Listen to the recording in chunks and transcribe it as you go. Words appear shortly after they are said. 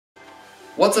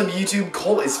What's up YouTube?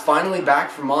 Colt is finally back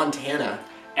from Montana.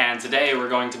 And today we're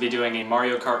going to be doing a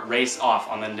Mario Kart race-off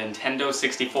on the Nintendo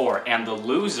 64, and the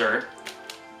loser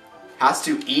has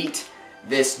to eat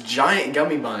this giant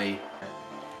gummy bunny.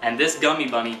 And this gummy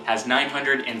bunny has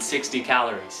 960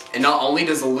 calories. And not only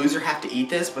does the loser have to eat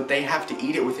this, but they have to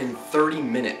eat it within 30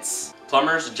 minutes.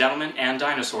 Plumbers, gentlemen, and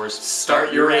dinosaurs,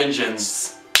 Start your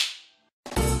engines.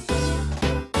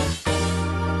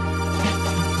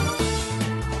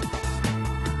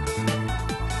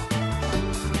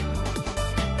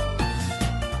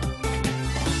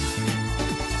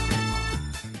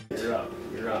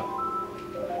 You're up.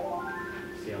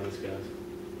 See how this goes.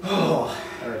 Oh.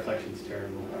 That reflection's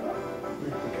terrible.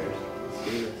 Who cares? Let's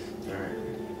do this. Alright.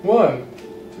 1,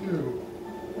 2.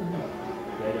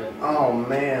 Oh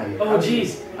man. Oh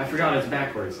jeez, I forgot it's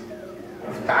backwards.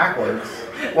 It's backwards?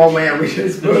 Well man, we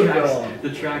just moved on.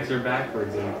 The tracks are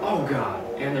backwards and oh god,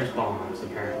 and there's bombs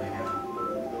apparently now.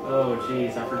 Oh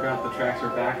jeez, I forgot the tracks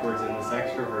are backwards in this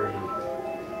extra version.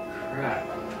 Crap.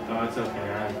 Oh, it's okay, I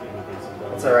have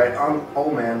invincibility. It's alright,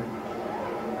 oh man.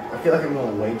 I feel like I'm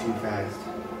going way too fast.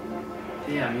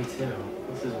 Yeah, me too.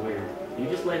 This is weird. You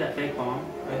just lay that fake bomb?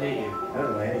 I hate you. I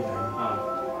didn't lay anything.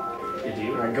 Oh. Did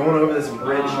you? Alright, going over this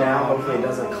bridge now. Hopefully it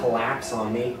doesn't collapse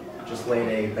on me. Just laid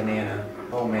a banana.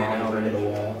 Oh man, I already hit a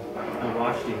wall. I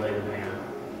watched you lay the banana.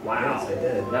 Wow. Yes, I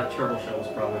did. That turtle shell was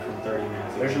probably from 30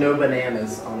 minutes ago. There's no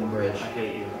bananas on the bridge. I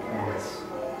hate you. Yes.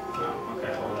 Oh,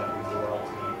 okay, well that means the world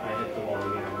to me. I hit the wall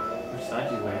again. Which side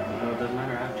did you lay on? Oh, it doesn't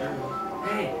matter, I have turbos.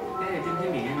 Hey, it didn't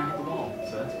hit me and I hit the ball.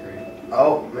 So that's great.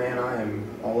 Oh man, I am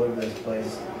all over this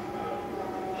place.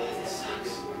 This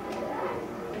sucks.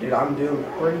 Dude, I'm doing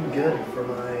pretty good for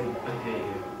my... I hate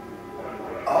you.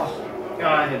 Oh. Oh,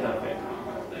 I hit that fake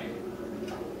thing.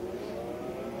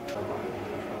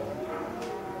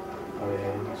 Oh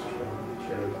yeah,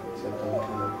 should have said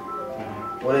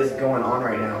something. What is going on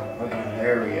right now? Okay,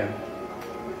 there we go.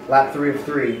 Lap 3 of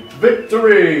 3.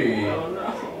 Victory! Oh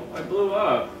no, I blew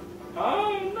up.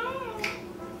 Oh no!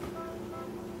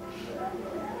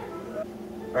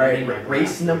 Alright,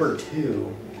 race number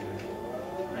 2.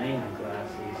 I need my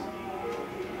glasses.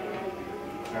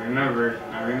 I remembered.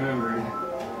 Gotta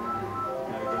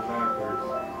go backwards.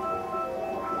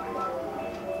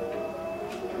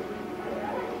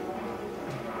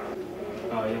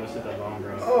 Oh, you almost hit that bomb,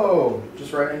 bro. Oh,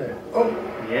 just right in there. Oh,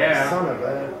 yeah. Son of a...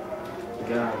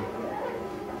 God,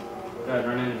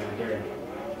 run into me, Gary.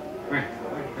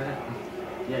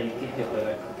 Yeah, you get hit by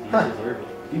that. You deserve it.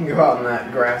 You can go out in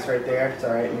that grass right there. It's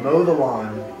alright. Mow the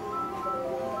lawn.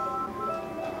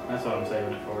 That's what I'm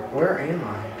saving it for. Where am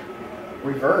I?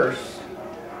 Reverse.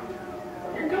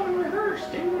 You're going reverse,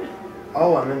 dude.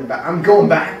 Oh, I'm going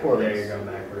backwards. There, you're going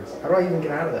backwards. How do I even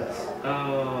get out of this?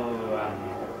 Oh,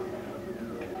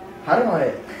 I don't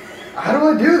know. How do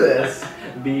I do this?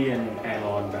 B and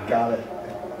analog back. Got it.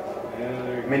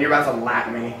 I mean, you're about to lap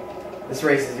me. This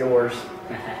race is yours.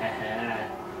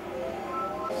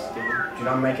 Dude,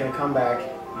 I'm making a comeback.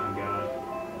 Oh god.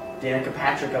 Danica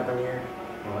Patrick up in here.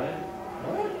 What?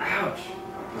 What? Ouch.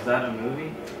 Was that a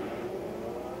movie?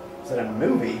 Is it a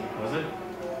movie? Was it?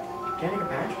 Danica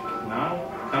Patrick? No?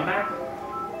 Comeback?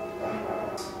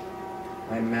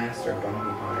 I mastered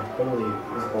Donkey Kong. I totally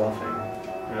was bluffing.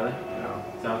 Really? No.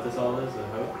 Is that what this all is? A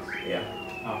hoax? Yeah.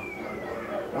 Oh.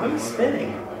 Why am I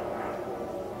spinning?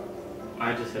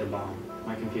 I just hit a bomb.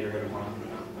 My computer hit a bomb.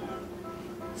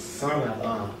 Son of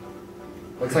a...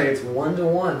 Looks like it's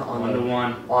 1-to-1 on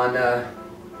 1-to-1 on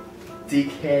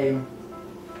DK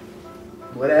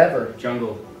whatever.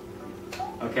 Jungle.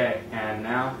 Okay, and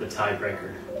now the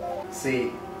tiebreaker.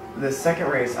 See, the second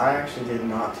race I actually did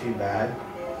not too bad.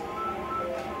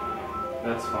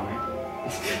 That's funny.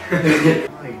 Oh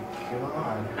my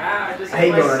god. Ah, I just I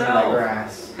hit hate going into myself. that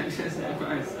grass. I just hit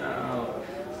myself.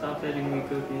 Stop hitting me,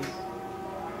 cookies.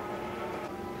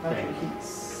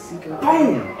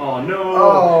 Boom! Oh no!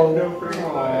 Oh, no freaking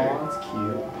way. Oh, that's cute.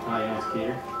 Oh, you know it's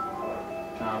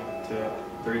cuter.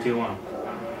 3, 2, 1.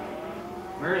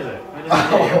 Where is it? I just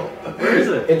hit you. Where is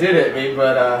it? It did hit me,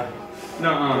 but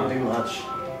Nuh-uh. didn't do much.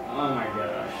 Oh my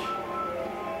gosh.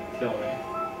 Kill me.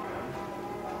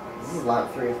 This is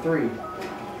lap 3 of 3.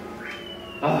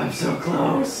 Oh, I'm so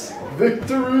close.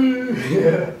 Victory!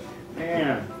 Yeah.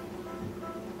 Man.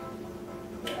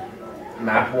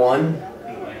 Map 1.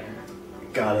 You win.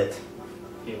 Got it.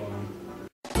 You won.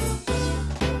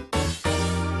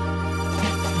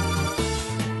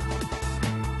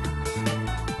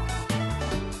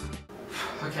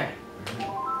 Okay.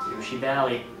 Sushi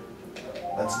Valley.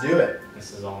 Let's do it.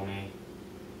 This is all me.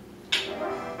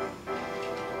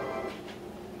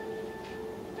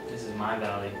 This is my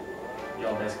valley.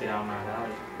 Y'all best get out of my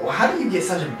valley. Well, how do you get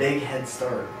such a big head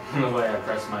start? The way I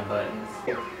press my buttons.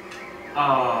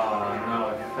 Oh no,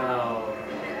 it fell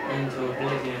into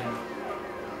oblivion.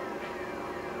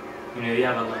 You know, you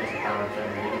have a limited power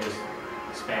generator. You can just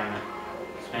spam it.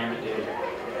 Spam it, dude.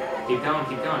 Keep going,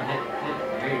 keep going. Hit, hit.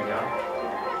 There you go.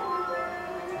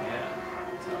 Yeah,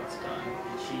 that's how it's done.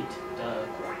 Cheat, duh.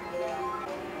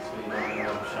 So you don't end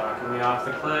up shocking me off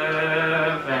the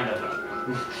cliff, and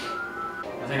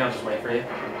I think I'll just wait for you.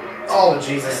 Oh,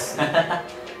 Jesus.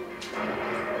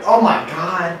 Oh my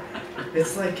God.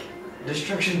 It's like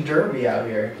Destruction Derby out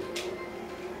here.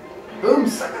 Boom,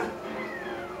 sucker.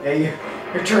 Yeah,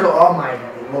 your turtle. Oh my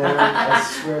Lord. I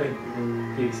swear to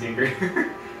Big secret.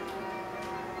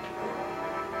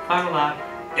 Final lap.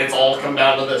 It's all come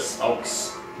down to this,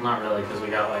 folks. Not really, because we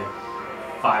got like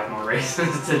 5 more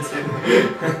races to do.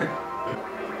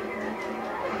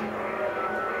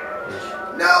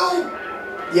 No!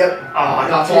 Yep. Oh,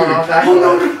 Not falling off that. Oh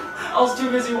no! I was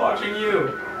too busy watching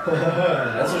you.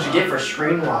 That's what you get for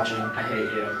screen watching. I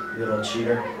hate you. You little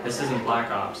cheater. This isn't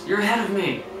Black Ops. You're ahead of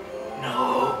me.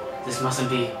 No. This mustn't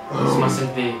be. This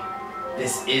mustn't be.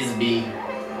 This is B.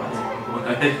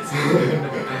 What?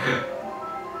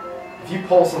 If you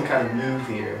pull some kind of move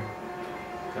here.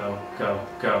 Go, go,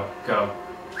 go, go.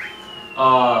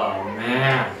 Oh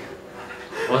man.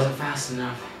 Wasn't fast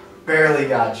enough. Barely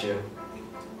got you.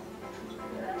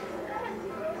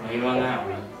 You won that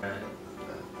one.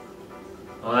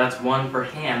 Well, that's 1 for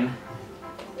him.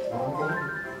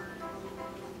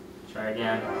 Try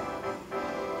again.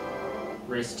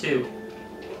 Race 2.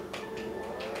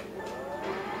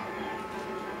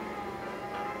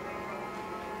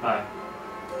 Bye.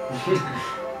 I'm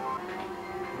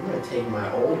gonna take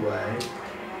my old way.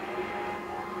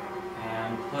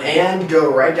 And go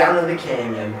right down to the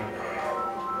canyon.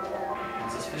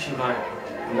 What's this fishing bike?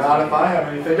 Not if I have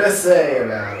anything to say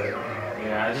about it.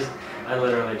 Yeah, I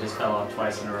literally just fell off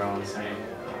twice in a row on the same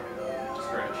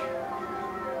stretch.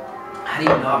 How do you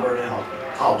not burn out?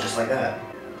 Oh, just like that.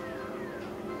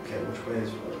 Okay, which way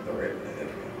is the right way? There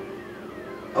we go.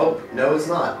 Oh, no it's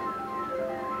not.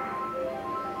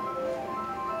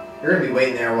 You're gonna be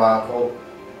waiting there a while, Colt.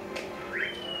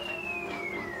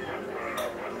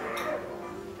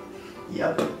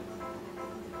 Yep.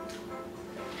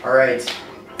 Alright.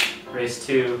 Race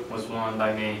 2 was won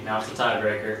by me. Now it's a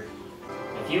tiebreaker.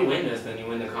 If you win this, then you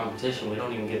win the competition. We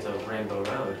don't even get to Rainbow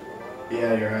Road.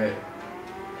 Yeah, you're right.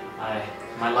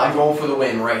 My life. I'm going for the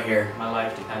win right here. My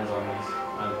life depends on this.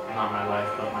 Not my life,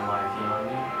 but my life. You know what I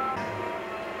mean?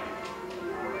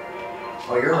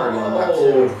 Oh, you're already on that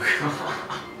too.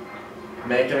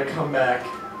 Making a comeback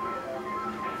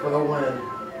for the win.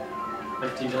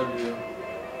 FTW.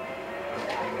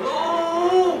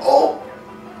 Oh!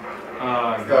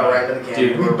 Oh, Go right to the canyon.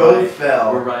 Dude, we we're both right,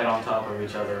 fell. We're right on top of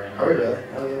each other right now. Are we really?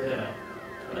 Oh, yeah. Yeah.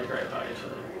 Like right by each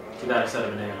other. Too bad I said a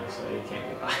banana, so you can't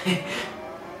get by.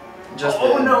 Just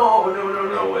oh the, no,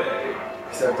 no way.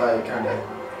 Except I kind of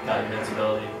Got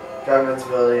invincibility. got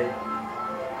invincibility.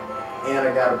 And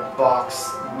I got a box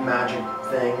magic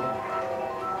thing.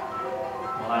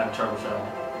 Well, I have a turtle shell.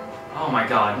 Oh my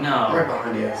god, no. Right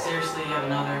behind you. Seriously, you have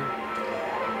another?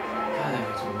 God, that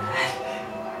makes me mad.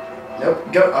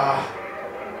 Nope, go.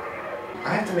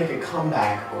 I have to make a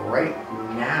comeback right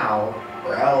now,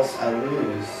 or else I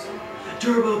lose.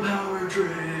 Turbo power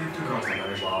drift across the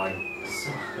other log.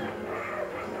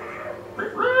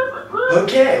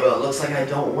 Okay, well, it looks like I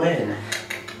don't win.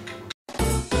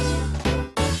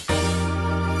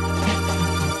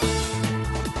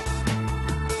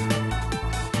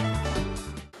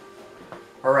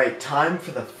 Alright, time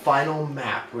for the final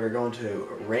map. We're going to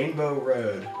Rainbow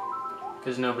Road.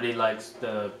 Because nobody likes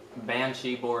the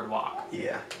Banshee Boardwalk.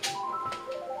 Yeah.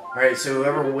 Alright, so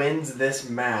whoever wins this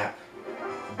map,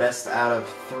 best out of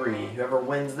 3, whoever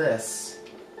wins this,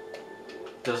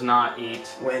 Does not eat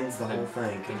wins the whole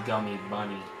thing. the gummy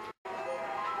bunny.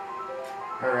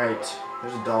 Alright,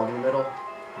 there's a dog in the middle.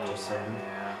 Just saying.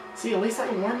 Yeah. See, at least I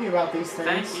can warn you about these things.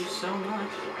 Thank you so much.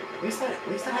 At least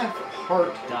I have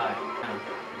heart. Die.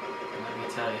 Let me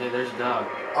tell you. Hey, there's a dog.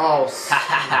 Oh,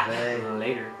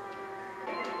 Later.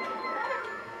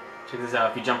 Check this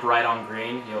out. If you jump right on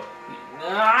green, you'll...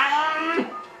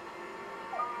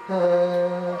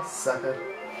 Sucker.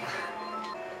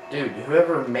 Dude,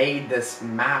 whoever made this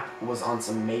map was on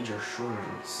some major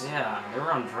shrooms. Yeah, they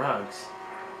were on drugs.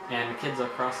 And kids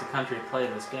across the country play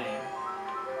this game.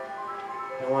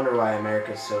 No wonder why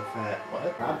America's so fat.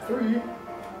 What? Map 3.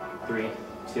 3,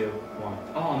 2, 1.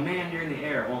 Oh man, you're in the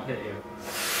air. It won't hit you.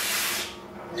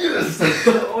 Yes!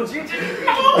 Oh, you didn't!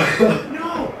 No!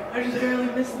 No! I just barely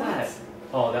missed that.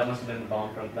 Oh, that must have been the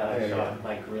bomb from that I There you shot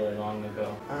like really long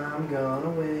ago. I'm gonna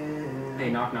win. Hey,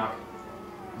 knock knock.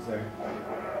 Who's there?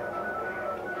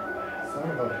 Son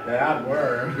of a bad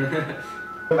worm.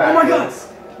 Oh my god!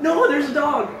 No, there's a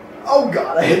dog! Oh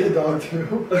god, I hit the dog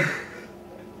too.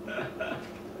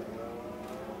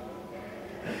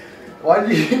 Why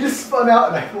did you just spun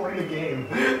out and I won the game?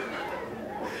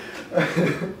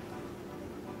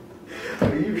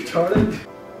 Are you retarded?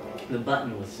 The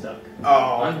button was stuck.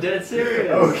 Oh. I'm dead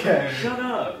serious. Okay. Shut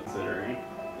up. Considering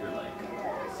you're like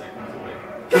seconds away.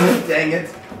 God dang it.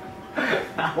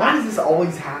 Why does this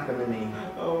always happen to me?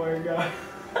 Oh my god.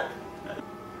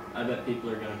 I bet people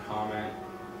are gonna comment.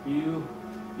 You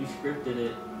scripted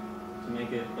it to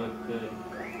make it look good.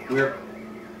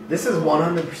 This is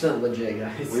 100% legit,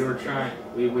 guys. We were trying.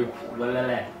 We were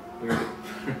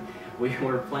we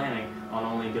were planning on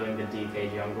only doing the DK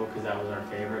jungle because that was our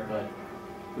favorite, but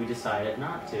we decided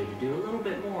not to do a little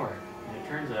bit more, and it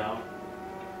turns out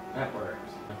that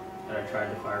works. That I tried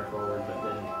to fire forward but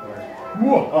didn't work.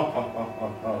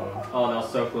 Oh, that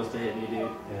was so close to hitting you,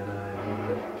 dude.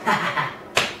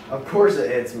 Of course it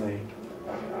hits me.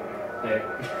 Hey.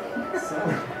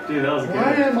 Dude, that was good.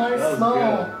 Why am I that small?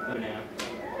 Was good. Come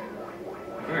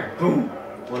here. Boom.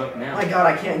 What up now? Oh my god,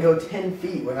 I can't go 10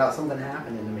 feet without something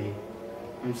happening to me.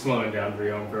 I'm slowing down for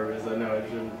you on purpose. I know I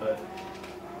shouldn't, but...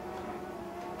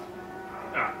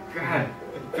 Oh, God.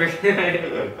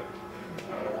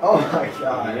 Oh my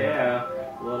god. Yeah.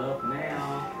 What up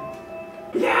now?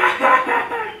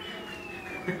 Yeah!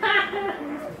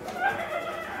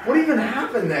 What even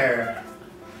happened there?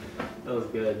 That was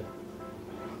good.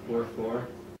 4-4.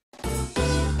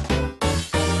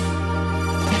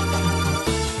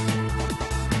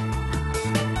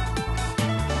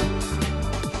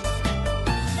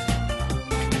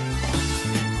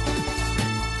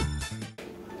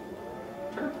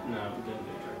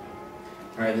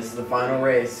 Alright, this is the final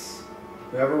race.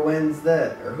 Whoever wins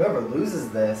this, or whoever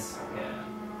loses this,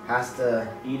 has to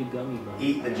eat a gummy bunny.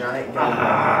 Eat the giant gummy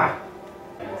bunny.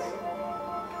 Yes.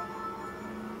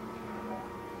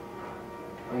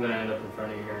 I'm gonna end up in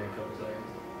front of you here in a couple seconds.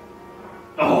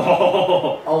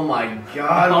 Oh! Oh my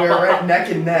god, we are right neck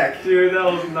and neck. Dude, that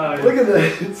was nice. Look at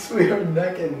this, we are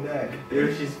neck and neck.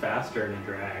 Dude, she's faster in a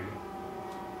drag.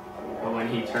 But when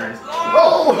he turns...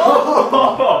 Oh!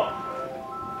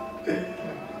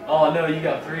 Oh no, you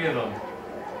got 3 of them.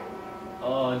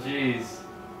 Oh jeez.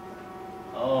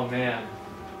 Oh man.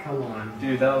 Come on.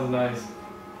 Dude, that was nice.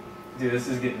 Dude, this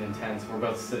is getting intense. We're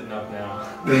both sitting up now.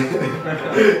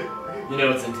 You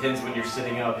know it's intense when you're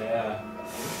sitting up, yeah.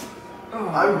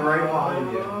 I'm right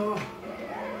behind you.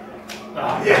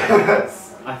 Oh,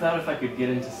 yes! I thought if I could get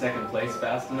into second place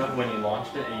fast enough when you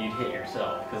launched it and you'd hit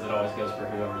yourself, because it always goes for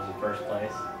whoever's in first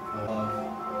place. I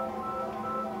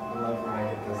love when I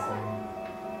hit this thing.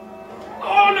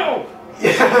 Oh no!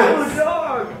 Yes! Oh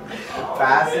dog!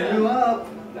 Fasten you up!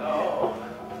 No!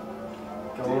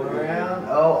 Going around.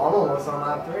 Oh, I'm almost on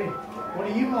lap 3. What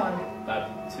are you on?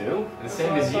 Lap 2? The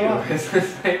same as what I you. thought. It's the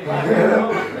same lap.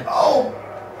 Oh!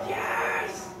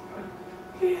 Yes!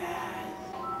 Yes!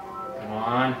 Come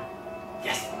on.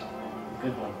 Yes!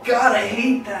 Good one. God, I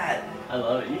hate that! I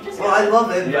love it. You just Well, I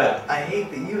love it, Yeah. but I hate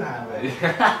that you have it.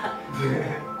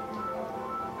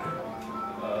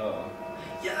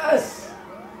 Yes!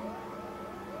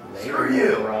 Screw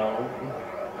you! Bro.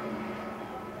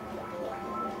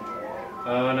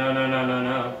 Oh, no, no, no, no,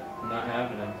 no. Not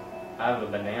happening. I have a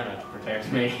banana to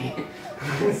protect me.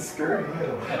 Screw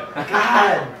you.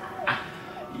 God!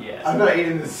 Yes. I'm not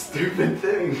eating this stupid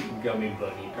thing. Gummy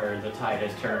bunny, or the tide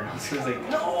has turned. I was gonna say,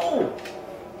 no!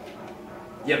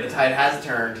 Yeah, the tide has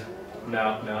turned.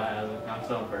 No, no, it hasn't. I'm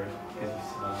still first.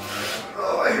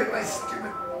 Oh, I hit my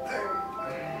stupid thing.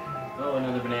 Oh,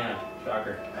 another banana.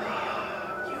 Shocker.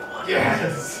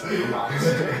 Yes!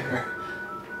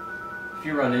 If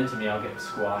you run into me, I'll get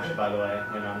squashed, by the way,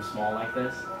 when I'm small like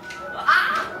this.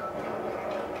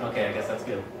 Okay, I guess that's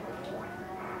good.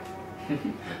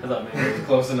 I thought maybe it was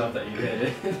close enough that you hit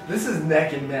it. This is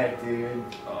neck and neck, dude.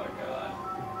 Oh god.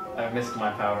 I've missed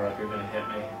my power up. You're gonna hit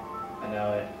me. I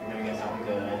know it. You're gonna get something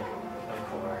good. Of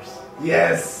course.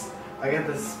 Yes! I got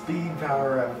the speed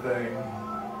power up thing. Yeah,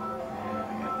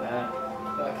 I got that.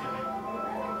 Okay.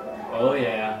 Oh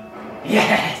yeah.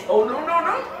 Yes! Oh no, no,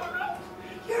 no!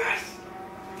 Yes!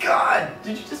 God!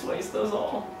 Did you just waste those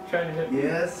all? Trying to hit me?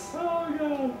 Yes. Oh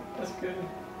god. That's good.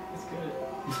 That's good.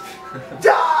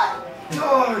 Die!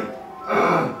 Oh!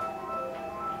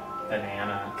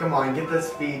 Banana. Come on, get the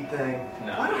speed thing.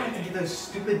 No. Why do I have to get those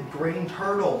stupid green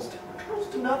turtles? Turtles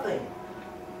do nothing.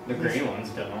 The green ones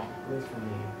don't. At least for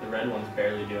me. The red ones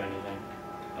barely do anything.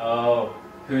 Oh.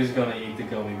 Who's gonna eat the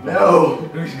gummy bunny? No!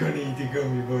 Who's gonna eat the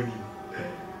gummy bunny?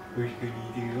 Who's gonna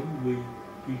eat the gummy bunny?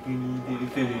 Who's gonna eat the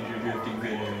finish or drifting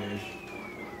finish?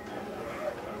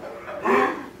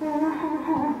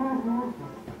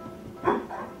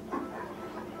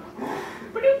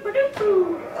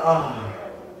 Oh.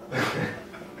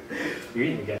 You're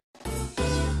eating again.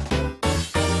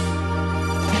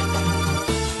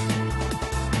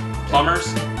 Plumbers.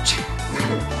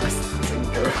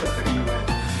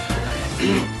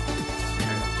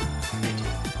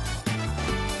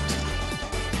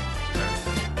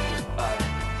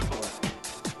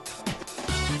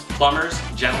 Plumbers,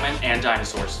 gentlemen, and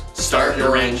dinosaurs. Start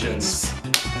your engines.